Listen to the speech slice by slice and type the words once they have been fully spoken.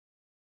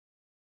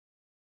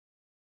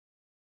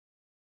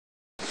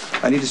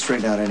I need to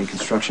straighten out any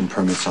construction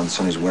permits on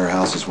Sonny's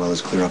warehouse, as well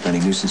as clear up any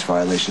nuisance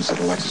violations that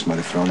Alexis might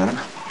have thrown at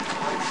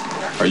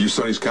him. Are you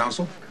Sonny's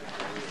counsel?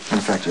 In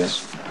fact,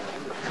 yes.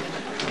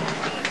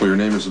 Well, your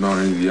name isn't on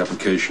any of the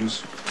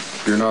applications.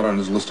 You're not on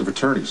his list of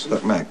attorneys.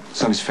 Look, Mac,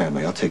 Sonny's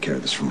family. I'll take care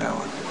of this from now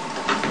on.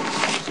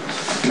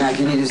 Mac,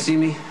 you need to see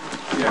me?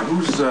 Yeah,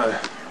 who's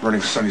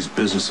running Sonny's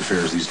business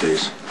affairs these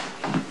days?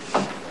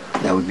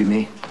 That would be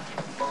me.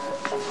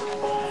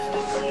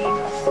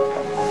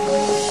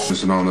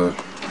 Isn't on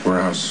the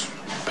warehouse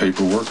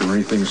paperwork or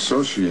anything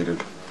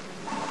associated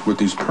with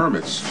these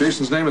permits.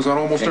 Jason's name is on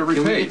almost every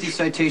Can we page. get these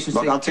citations?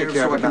 Look, I'll take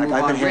care of it, Mac.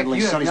 I've been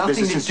handling Sonny's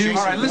business since Jason.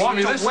 All right, listen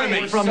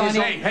to me. From his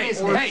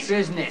own Hey.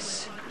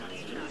 business.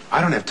 I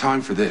don't have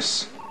time for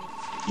this.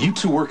 You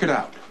two work it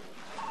out.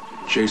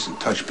 Jason,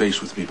 touch base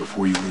with me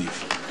before you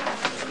leave.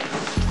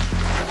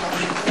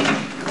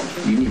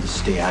 You need to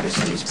stay out of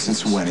Sonny's business.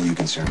 Since when are you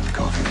concerned with the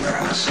coffee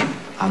warehouse?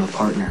 I'm a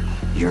partner.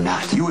 You're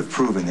not. You have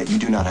proven that you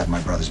do not have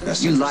my brother's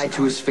best You interest. lied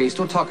to his face.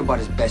 Don't talk about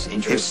his best If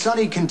interest.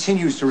 Sonny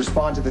continues to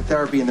respond to the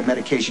therapy and the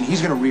medication, he's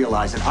going to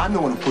realize that I'm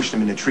the one who pushed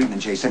him into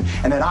treatment, Jason,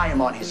 and that I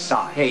am on his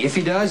side. Hey, if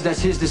he does,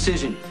 that's his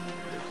decision.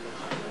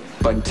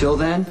 But until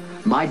then,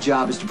 my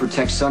job is to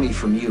protect Sonny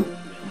from you.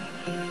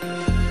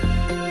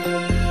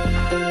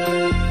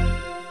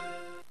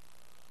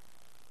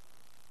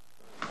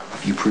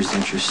 If you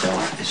present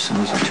yourself as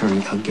Sonny's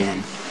attorney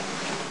again,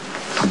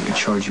 I'm going to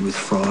charge you with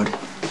fraud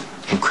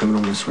and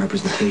criminal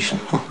misrepresentation.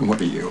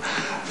 What are you,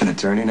 an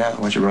attorney now?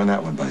 Why don't you run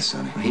that one by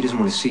Sonny? He doesn't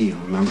want to see you,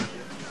 remember?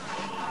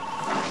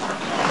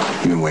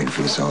 You've been waiting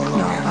for this all along,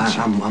 No,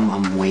 haven't you?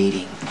 I'm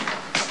waiting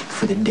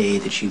for the day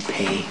that you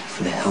pay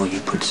for the hell you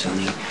put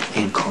Sonny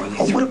and Carly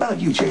Oh, through. what about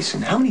you,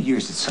 Jason? How many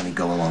years did Sonny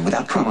go along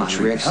without Come proper on,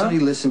 treatment, Rick. huh? Sonny,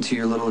 listen to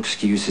your little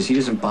excuses. He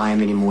doesn't buy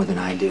him any more than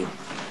I do.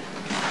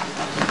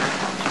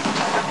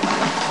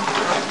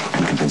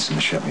 You convinced him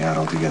to shut me out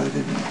altogether,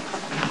 didn't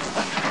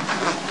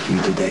you?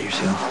 You did that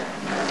yourself.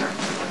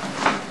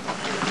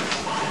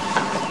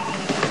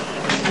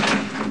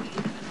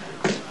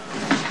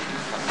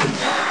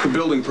 The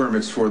building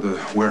permits for the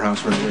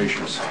warehouse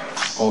renovations,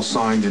 all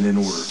signed and in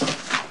order.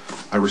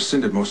 I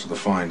rescinded most of the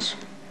fines.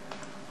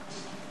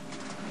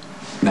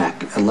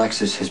 Mac,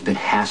 Alexis has been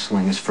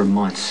hassling us for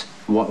months.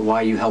 Why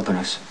are you helping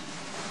us?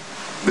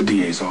 The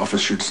DA's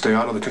office should stay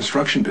out of the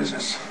construction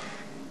business.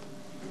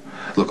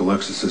 Look,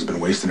 Alexis has been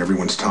wasting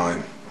everyone's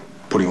time,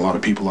 putting a lot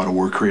of people out of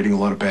work, creating a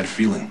lot of bad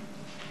feeling.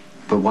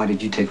 But why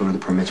did you take over the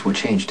permits? What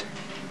changed?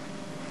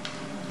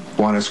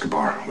 Juan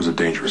Escobar was a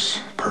dangerous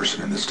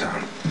person in this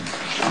town.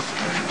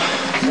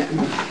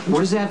 What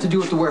does that have to do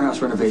with the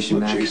warehouse renovation,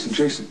 Look, Mac?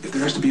 Jason, if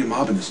there has to be a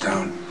mob in this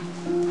town,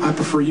 I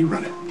prefer you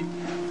run it.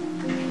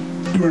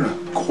 You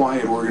run a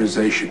quiet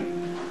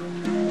organization.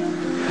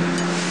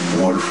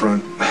 The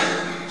waterfront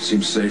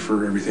seems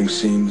safer, everything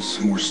seems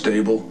more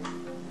stable.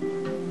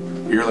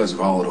 You're less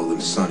volatile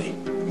than Sonny,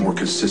 more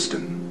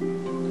consistent.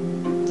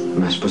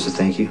 Am I supposed to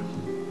thank you?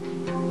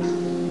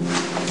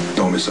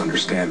 Don't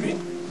misunderstand me.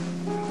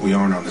 We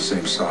aren't on the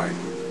same side.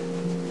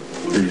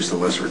 You're just the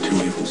lesser of two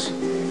evils.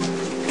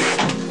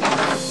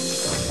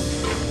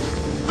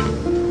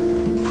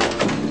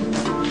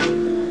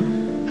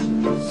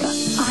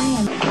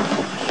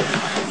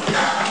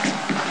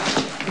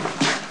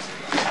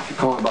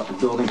 Calling about the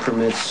building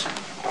permits.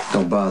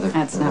 Don't bother.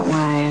 That's not why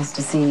I asked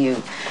to see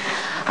you.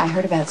 I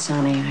heard about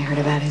Sonny. I heard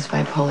about his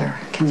bipolar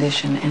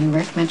condition, and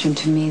Rick mentioned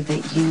to me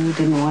that you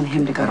didn't want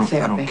him to go to I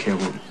therapy. don't care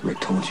what Rick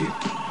told you.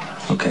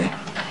 Okay?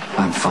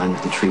 I'm fine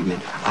with the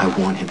treatment. I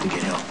want him to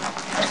get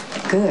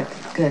help. Good,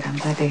 good. I'm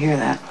glad to hear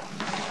that.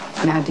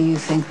 Now, do you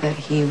think that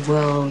he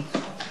will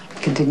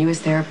continue his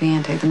therapy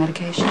and take the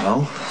medication?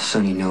 Well,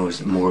 Sonny knows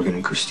that Morgan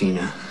and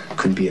Christina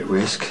could be at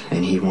risk,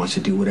 and he wants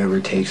to do whatever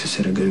it takes to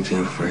set a good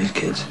example for his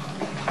kids.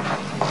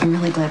 I'm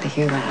really glad to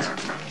hear that.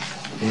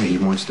 Yeah, he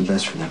wants the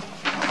best for them.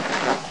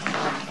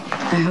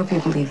 I hope you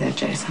believe that,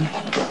 Jason.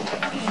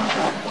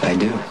 I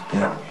do,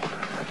 yeah.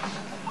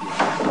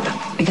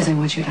 Because I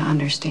want you to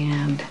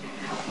understand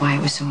why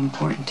it was so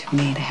important to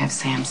me to have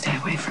Sam stay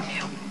away from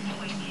you.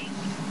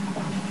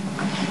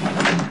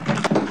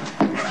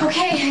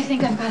 Okay, I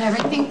think I've got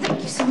everything.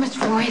 Thank you so much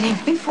for waiting.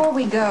 Before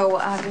we go,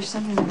 there's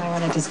something that I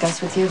want to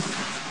discuss with you.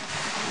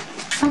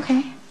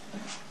 Okay.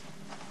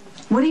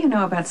 What do you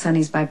know about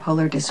Sonny's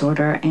bipolar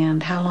disorder,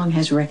 and how long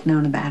has Rick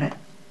known about it?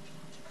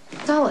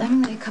 Well,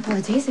 Emily, a couple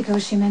of days ago,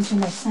 she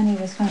mentioned that Sonny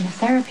was going to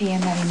therapy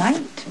and that he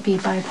might be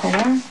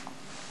bipolar.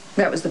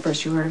 That was the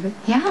first you heard of it?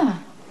 Yeah.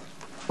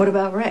 What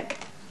about Rick?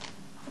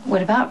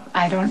 What about,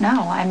 I don't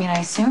know. I mean, I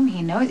assume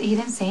he knows. He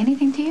didn't say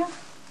anything to you?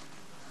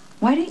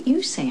 Why didn't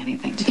you say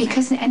anything to me?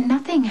 Because and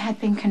nothing had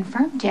been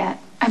confirmed yet.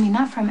 I mean,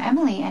 not from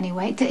Emily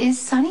anyway. Is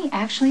Sonny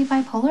actually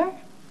bipolar?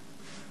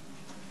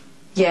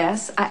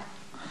 Yes, I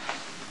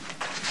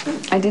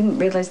didn't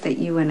realize that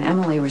you and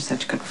Emily were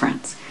such good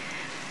friends.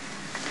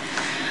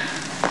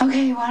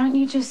 Okay, why don't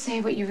you just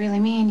say what you really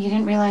mean? You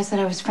didn't realize that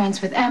I was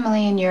friends with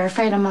Emily, and you're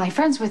afraid I'm only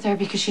friends with her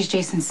because she's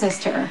Jason's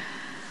sister.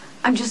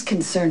 I'm just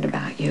concerned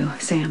about you,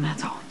 Sam,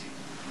 that's all.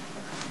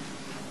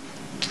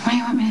 What do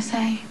you want me to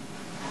say?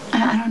 I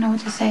I don't know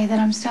what to say, that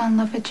I'm still in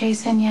love with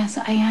Jason. Yes,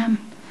 I am.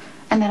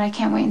 And that I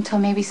can't wait until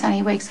maybe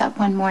Sonny wakes up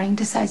one morning,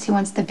 decides he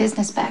wants the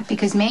business back,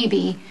 because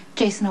maybe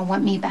Jason will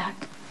want me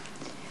back.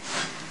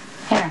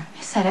 Here,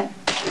 I said it.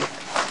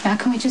 Now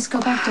can we just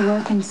go back to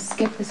work and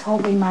skip this whole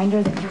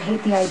reminder that you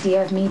hate the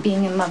idea of me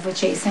being in love with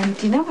Jason?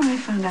 Do you know when I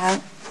found out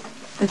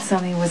that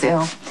Sonny was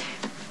ill?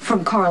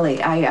 From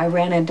Carly. I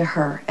ran into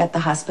her at the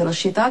hospital.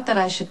 She thought that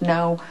I should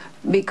know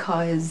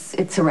because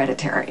it's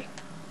hereditary.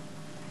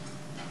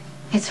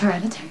 It's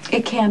hereditary?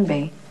 It can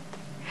be.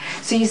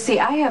 So you see,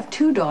 I have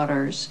 2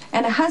 daughters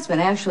and a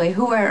husband, actually,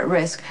 who are at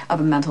risk of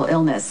a mental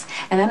illness.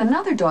 And then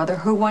another daughter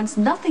who wants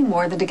nothing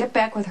more than to get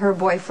back with her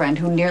boyfriend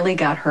who nearly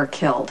got her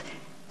killed.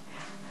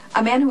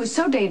 A man who is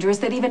so dangerous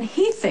that even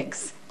he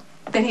thinks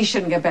that he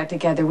shouldn't get back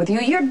together with you.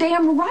 You're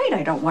damn right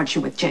I don't want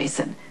you with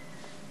Jason.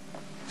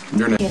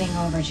 You're not Getting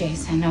over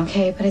Jason,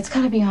 okay? But it's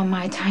got to be on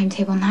my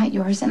timetable, not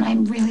yours. And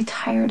I'm really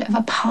tired of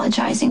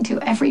apologizing to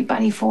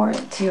everybody for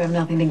it. You have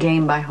nothing to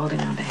gain by holding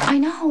on to him. I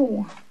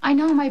know. I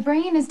know. My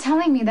brain is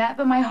telling me that,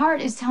 but my heart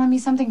is telling me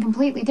something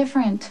completely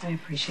different. I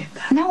appreciate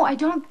that. No, I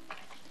don't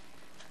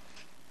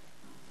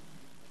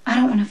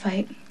want to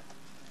fight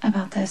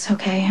about this,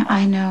 okay?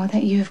 I know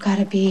that you've got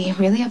to be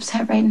really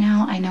upset right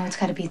now. I know it's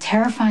got to be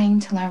terrifying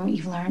to learn what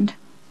you've learned.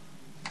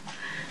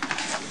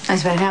 I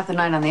spent half the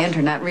night on the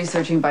internet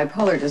researching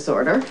bipolar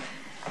disorder.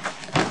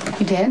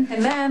 You did?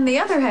 And then the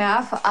other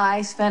half,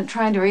 I spent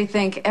trying to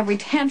rethink every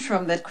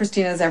tantrum that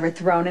Christina's ever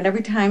thrown, and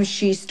every time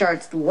she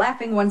starts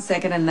laughing one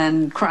second and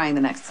then crying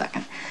the next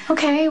second.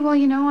 Okay, well,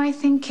 you know, I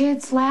think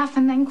kids laugh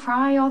and then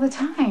cry all the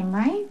time,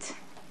 right?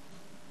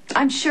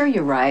 I'm sure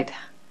you're right.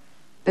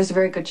 There's a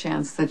very good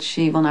chance that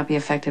she will not be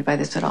affected by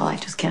this at all. I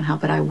just can't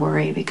help it. I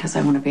worry because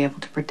I want to be able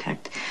to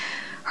protect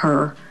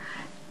her.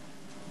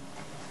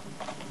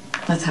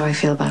 That's how I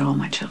feel about all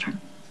my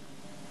children.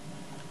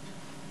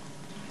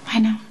 I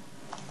know.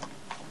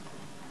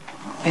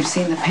 I've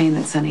seen the pain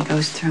that Sonny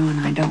goes through, and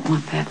I don't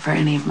want that for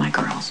any of my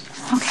girls.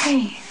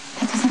 Okay,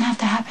 that doesn't have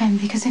to happen,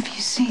 because if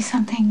you see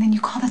something, then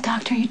you call the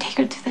doctor, you take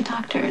her to the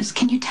doctors.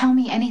 Can you tell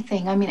me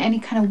anything? I mean, any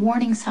kind of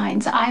warning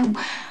signs? I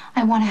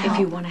want to help. If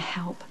you want to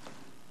help,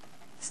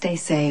 stay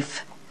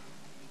safe.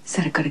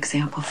 Set a good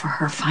example for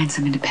her. Find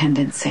some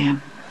independence,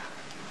 Sam.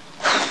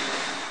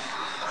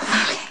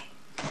 Okay.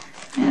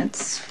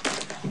 It's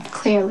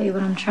clearly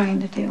what I'm trying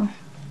to do.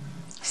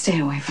 Stay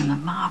away from the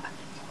mob.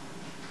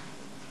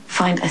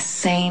 Find a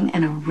sane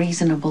and a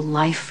reasonable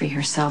life for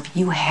yourself.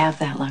 You have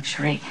that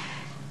luxury.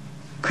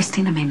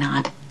 Christina may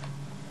not.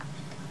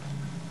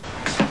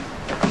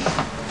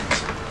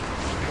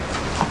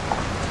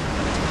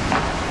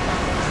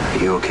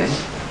 Are you okay?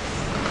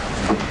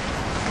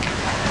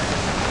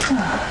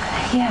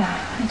 Yeah,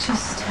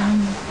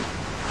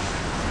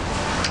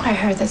 I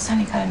heard that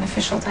Sonny got an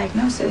official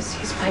diagnosis.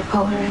 He's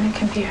bipolar and it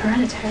can be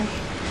hereditary.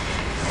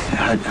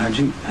 How'd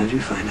you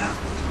find out?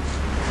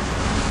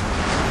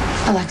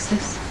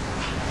 Alexis.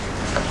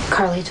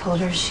 Carly told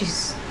her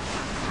she's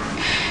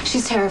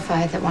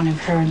terrified that one of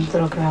her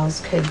little girls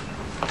could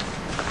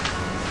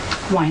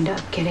wind up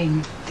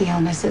getting the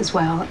illness as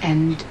well.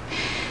 And,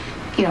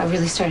 you know, I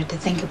really started to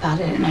think about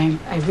it, and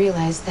I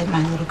realized that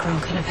my little girl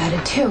could have had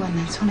it too, and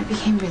that's when it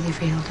became really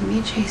real to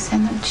me,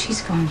 Jason, that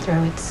she's going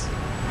through.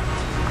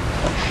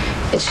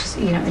 It's just,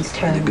 you know, it's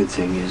terrible. And the good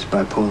thing is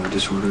bipolar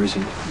disorder it's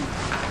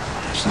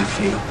not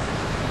fatal.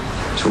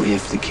 So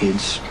if the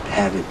kids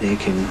have it, they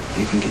can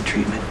get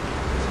treatment.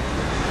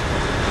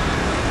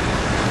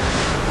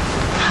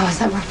 How has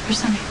that worked for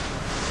Sonny?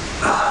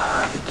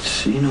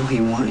 It's, you know, he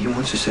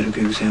wants to set a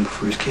good example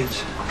for his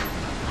kids.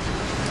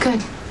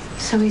 Good.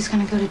 So he's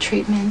going to go to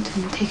treatment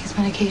and take his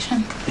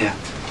medication? Yeah.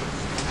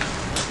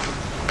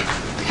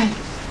 Good.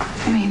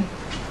 I mean,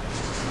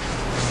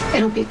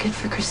 it'll be good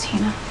for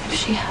Christina if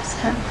she has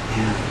it.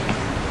 Yeah.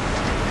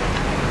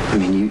 I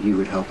mean, you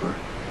would help her.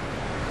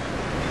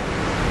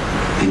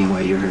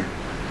 Anyway, you're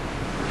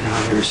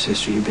a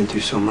sister. You've been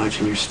through so much,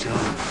 and you're still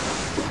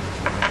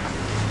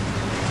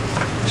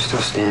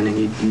standing.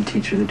 You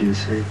teach her to do the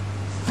same.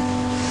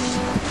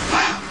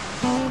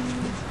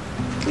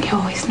 You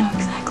always know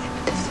exactly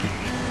what to say.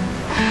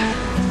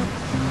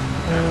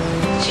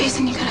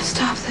 Jason, you gotta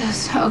stop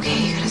this. Okay,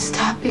 you gotta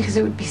stop, because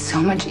it would be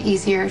so much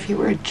easier if you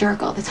were a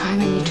jerk all the time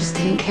and you just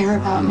didn't care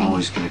about me. I'm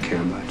always gonna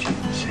care about you,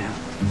 Sam.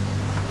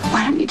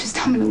 Why don't you just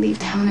tell me to leave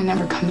town and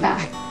never come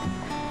back?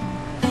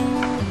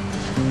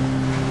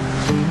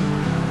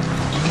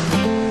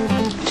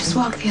 Just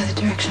walk the other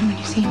direction when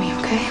you see me,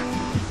 okay?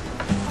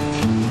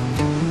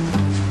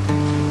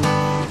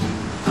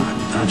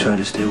 I'll try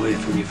to stay away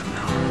from you from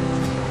now on.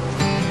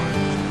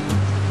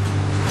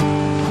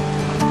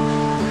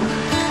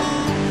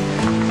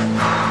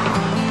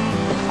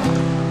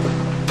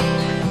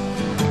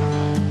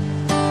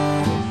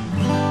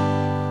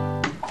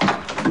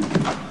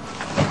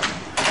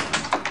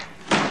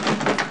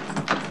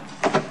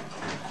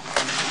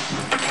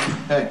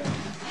 Hey.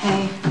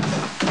 Hey.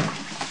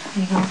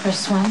 You going for a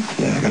swim?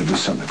 Yeah, I gotta do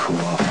something to cool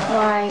off.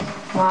 Why?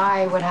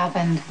 Why? What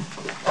happened?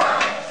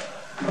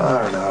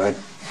 I don't know.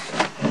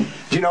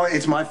 You know,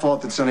 it's my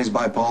fault that Sonny's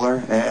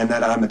bipolar and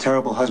that I'm a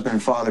terrible husband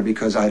and father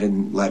because I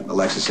didn't let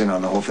Alexis in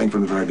on the whole thing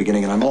from the very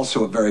beginning. And I'm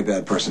also a very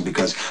bad person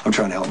because I'm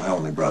trying to help my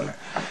only brother.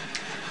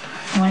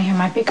 You want to hear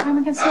my big crime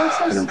against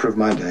Alexis? It'd improve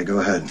my day. Go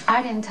ahead.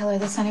 I didn't tell her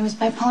that Sonny was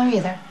bipolar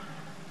either.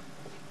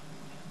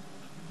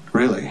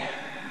 Really?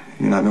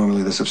 You're not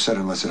normally this upset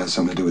unless it has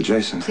something to do with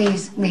Jason.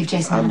 Please leave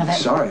Jason out of it. I'm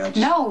sorry, I just...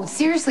 No,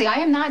 seriously, I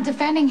am not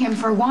defending him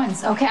for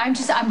once, okay? I'm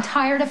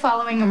tired of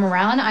following him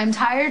around. I'm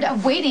tired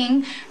of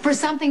waiting for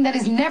something that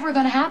is never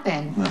going to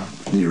happen. No.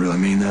 Do you really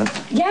mean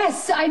that?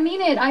 Yes, I mean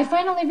it. I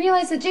finally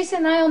realized that Jason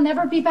and I will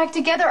never be back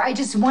together. I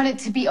just want it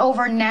to be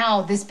over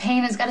now. This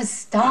pain has got to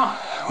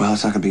stop. Well,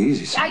 it's not going to be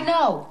easy, son. I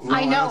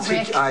know,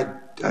 Rick. I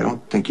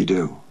don't think you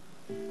do.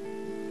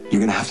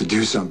 You're going to have to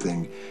do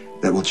something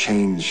that will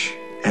change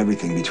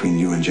everything between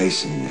you and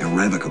Jason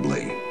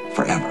irrevocably,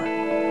 forever.